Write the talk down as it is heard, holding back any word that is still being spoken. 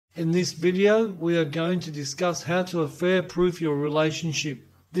In this video, we are going to discuss how to affair-proof your relationship.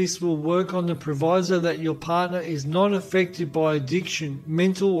 This will work on the proviso that your partner is not affected by addiction,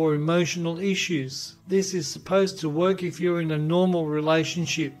 mental or emotional issues. This is supposed to work if you're in a normal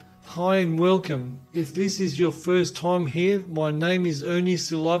relationship. Hi and welcome. If this is your first time here, my name is Ernie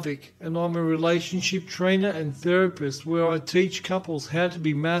Sulovic and I'm a relationship trainer and therapist where I teach couples how to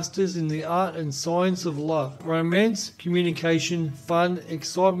be masters in the art and science of love, romance, communication, fun,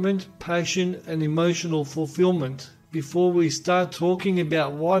 excitement, passion and emotional fulfillment. Before we start talking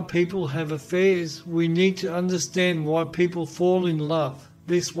about why people have affairs, we need to understand why people fall in love.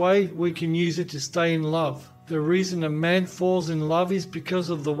 This way, we can use it to stay in love. The reason a man falls in love is because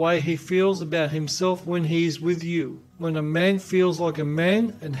of the way he feels about himself when he is with you. When a man feels like a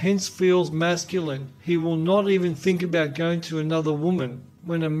man and hence feels masculine, he will not even think about going to another woman.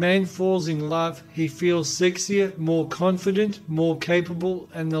 When a man falls in love, he feels sexier, more confident, more capable,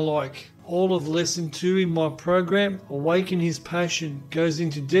 and the like. All of lesson 2 in my program, Awaken His Passion, goes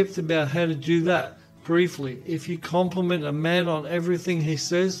into depth about how to do that. Briefly, if you compliment a man on everything he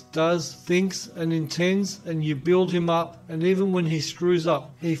says, does, thinks, and intends, and you build him up, and even when he screws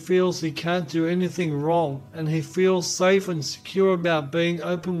up, he feels he can't do anything wrong, and he feels safe and secure about being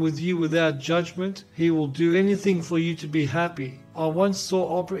open with you without judgment, he will do anything for you to be happy. I once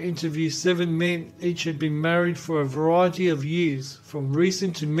saw Oprah interview 7 men, each had been married for a variety of years, from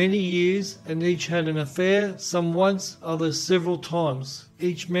recent to many years, and each had an affair, some once, others several times.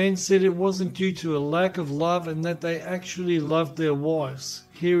 Each man said it wasn't due to a lack of love and that they actually loved their wives.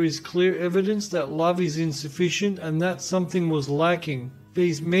 Here is clear evidence that love is insufficient and that something was lacking.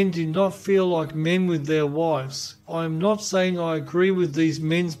 These men did not feel like men with their wives. I am not saying I agree with these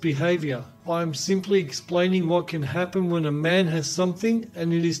men's behavior. I am simply explaining what can happen when a man has something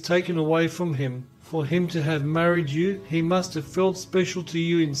and it is taken away from him. For him to have married you, he must have felt special to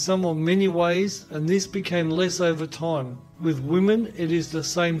you in some or many ways, and this became less over time. With women, it is the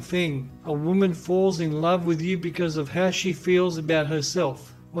same thing. A woman falls in love with you because of how she feels about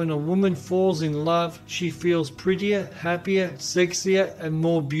herself. When a woman falls in love, she feels prettier, happier, sexier, and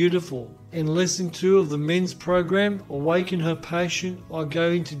more beautiful. In lesson 2 of the men's program, Awaken Her Passion, I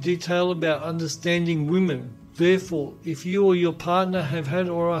go into detail about understanding women. Therefore, if you or your partner have had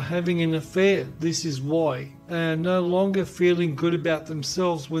or are having an affair, this is why. They are no longer feeling good about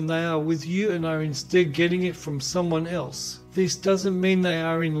themselves when they are with you and are instead getting it from someone else. This doesn't mean they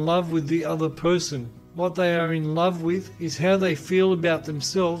are in love with the other person. What they are in love with is how they feel about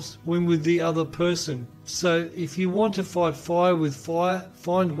themselves when with the other person. So, if you want to fight fire with fire,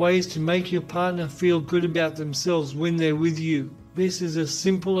 find ways to make your partner feel good about themselves when they're with you. This is as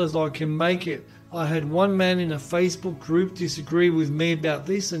simple as I can make it. I had one man in a Facebook group disagree with me about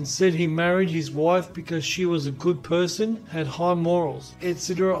this and said he married his wife because she was a good person, had high morals,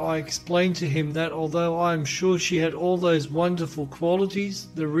 etc. I explained to him that although I am sure she had all those wonderful qualities,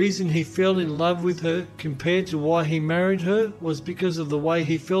 the reason he fell in love with her compared to why he married her was because of the way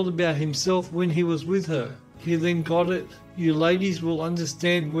he felt about himself when he was with her. He then got it. You ladies will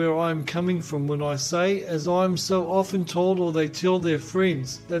understand where I am coming from when I say, as I am so often told or they tell their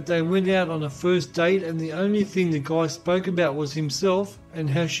friends, that they went out on a first date and the only thing the guy spoke about was himself and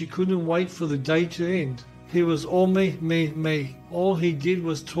how she couldn't wait for the day to end. He was all me, me, me. All he did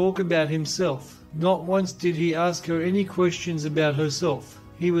was talk about himself. Not once did he ask her any questions about herself.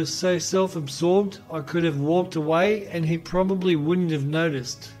 He was so self-absorbed, I could have walked away and he probably wouldn't have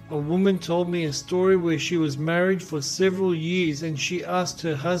noticed. A woman told me a story where she was married for several years and she asked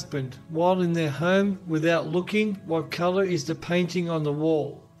her husband, while in their home, without looking, what color is the painting on the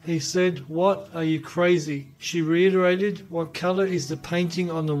wall. He said, "What, are you crazy?" She reiterated, "What color is the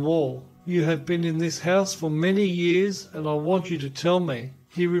painting on the wall? You have been in this house for many years and I want you to tell me."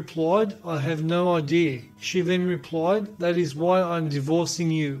 He replied, "I have no idea." She then replied, "That is why I'm divorcing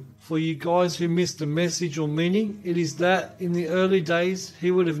you." For you guys who missed the message or meaning, it is that in the early days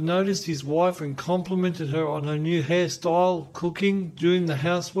he would have noticed his wife and complimented her on her new hairstyle, cooking, doing the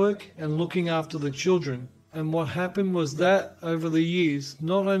housework, and looking after the children. And what happened was that, over the years,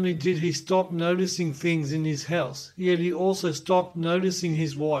 not only did he stop noticing things in his house, yet he also stopped noticing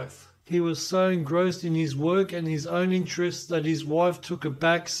his wife. He was so engrossed in his work and his own interests that his wife took a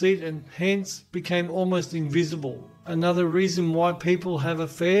back seat and hence became almost invisible. Another reason why people have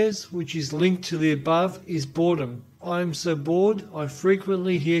affairs, which is linked to the above, is boredom. I am so bored, I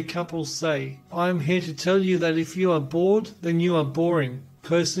frequently hear couples say, "I am here to tell you that if you are bored, then you are boring."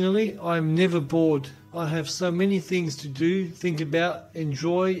 Personally, I am never bored. I have so many things to do, think about,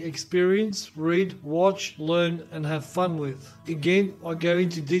 enjoy, experience, read, watch, learn, and have fun with. Again, I go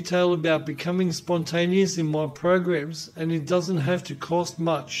into detail about becoming spontaneous in my programs, and it doesn't have to cost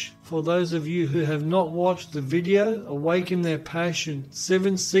much. For those of you who have not watched the video, Awaken Their Passion,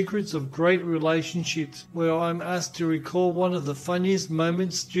 7 Secrets of Great Relationships, where I'm asked to recall one of the funniest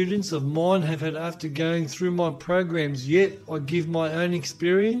moments students of mine have had after going through my programs, yet I give my own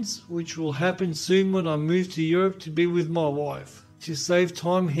experience, which will happen soon when I move to Europe to be with my wife. To save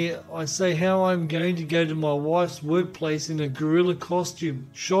time here, I say how I'm going to go to my wife's workplace in a gorilla costume,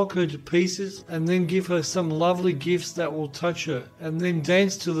 shock her to pieces, and then give her some lovely gifts that will touch her, and then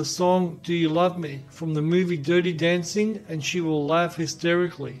dance to the song Do You Love Me from the movie Dirty Dancing, and she will laugh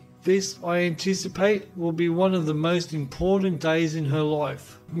hysterically. This, I anticipate, will be one of the most important days in her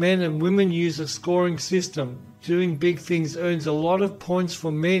life. Men and women use a scoring system. Doing big things earns a lot of points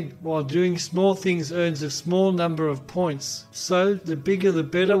for men, while doing small things earns a small number of points. So, the bigger the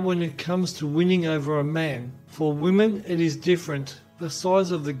better when it comes to winning over a man. For women, it is different. The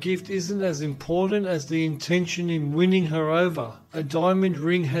size of the gift isn't as important as the intention in winning her over. A diamond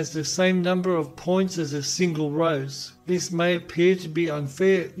ring has the same number of points as a single rose. This may appear to be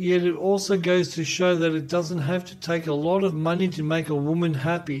unfair, yet it also goes to show that it doesn't have to take a lot of money to make a woman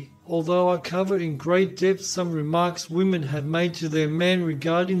happy. Although I cover in great depth some remarks women have made to their man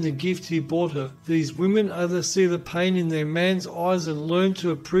regarding the gift he bought her, these women either see the pain in their man's eyes and learn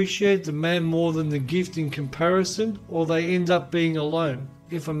to appreciate the man more than the gift in comparison, or they end up being alone.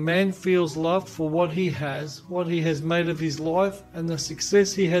 If a man feels loved for what he has made of his life, and the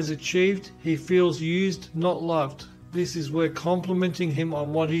success he has achieved, he feels used, not loved. This is where complimenting him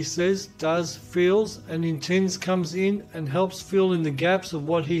on what he says, does, feels, and intends comes in and helps fill in the gaps of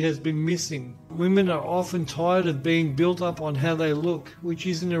what he has been missing. Women are often tired of being built up on how they look, which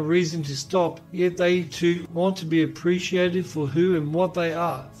isn't a reason to stop, yet they too want to be appreciated for who and what they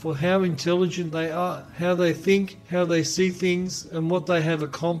are, for how intelligent they are, how they think, how they see things, and what they have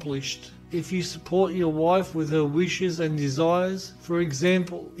accomplished. If you support your wife with her wishes and desires, for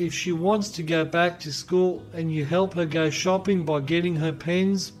example, if she wants to go back to school and you help her go shopping by getting her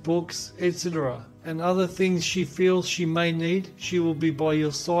pens, books, etc., and other things she feels she may need, she will be by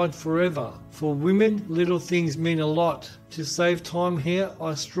your side forever. For women, little things mean a lot. To save time here,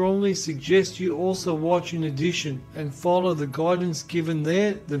 I strongly suggest you also watch in addition and follow the guidance given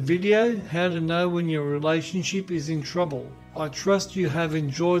there, the video, how to know when your relationship is in trouble. I trust you have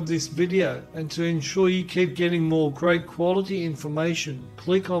enjoyed this video, and to ensure you keep getting more great quality information,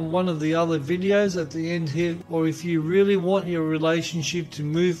 click on one of the other videos at the end here, or if you really want your relationship to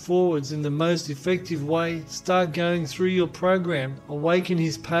move forwards in the most effective way, start going through your program, Awaken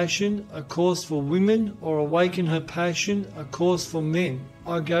His Passion, a course for women, or Awaken Her Passion, a course for men.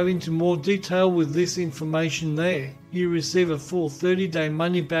 I go into more detail with this information there. You receive a full 30-day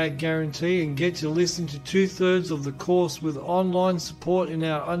money-back guarantee and get to listen to 2/3 of the course with online support in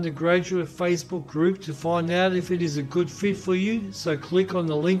our undergraduate Facebook group to find out if it is a good fit for you, so click on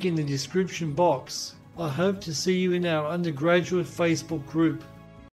the link in the description box. I hope to see you in our undergraduate Facebook group.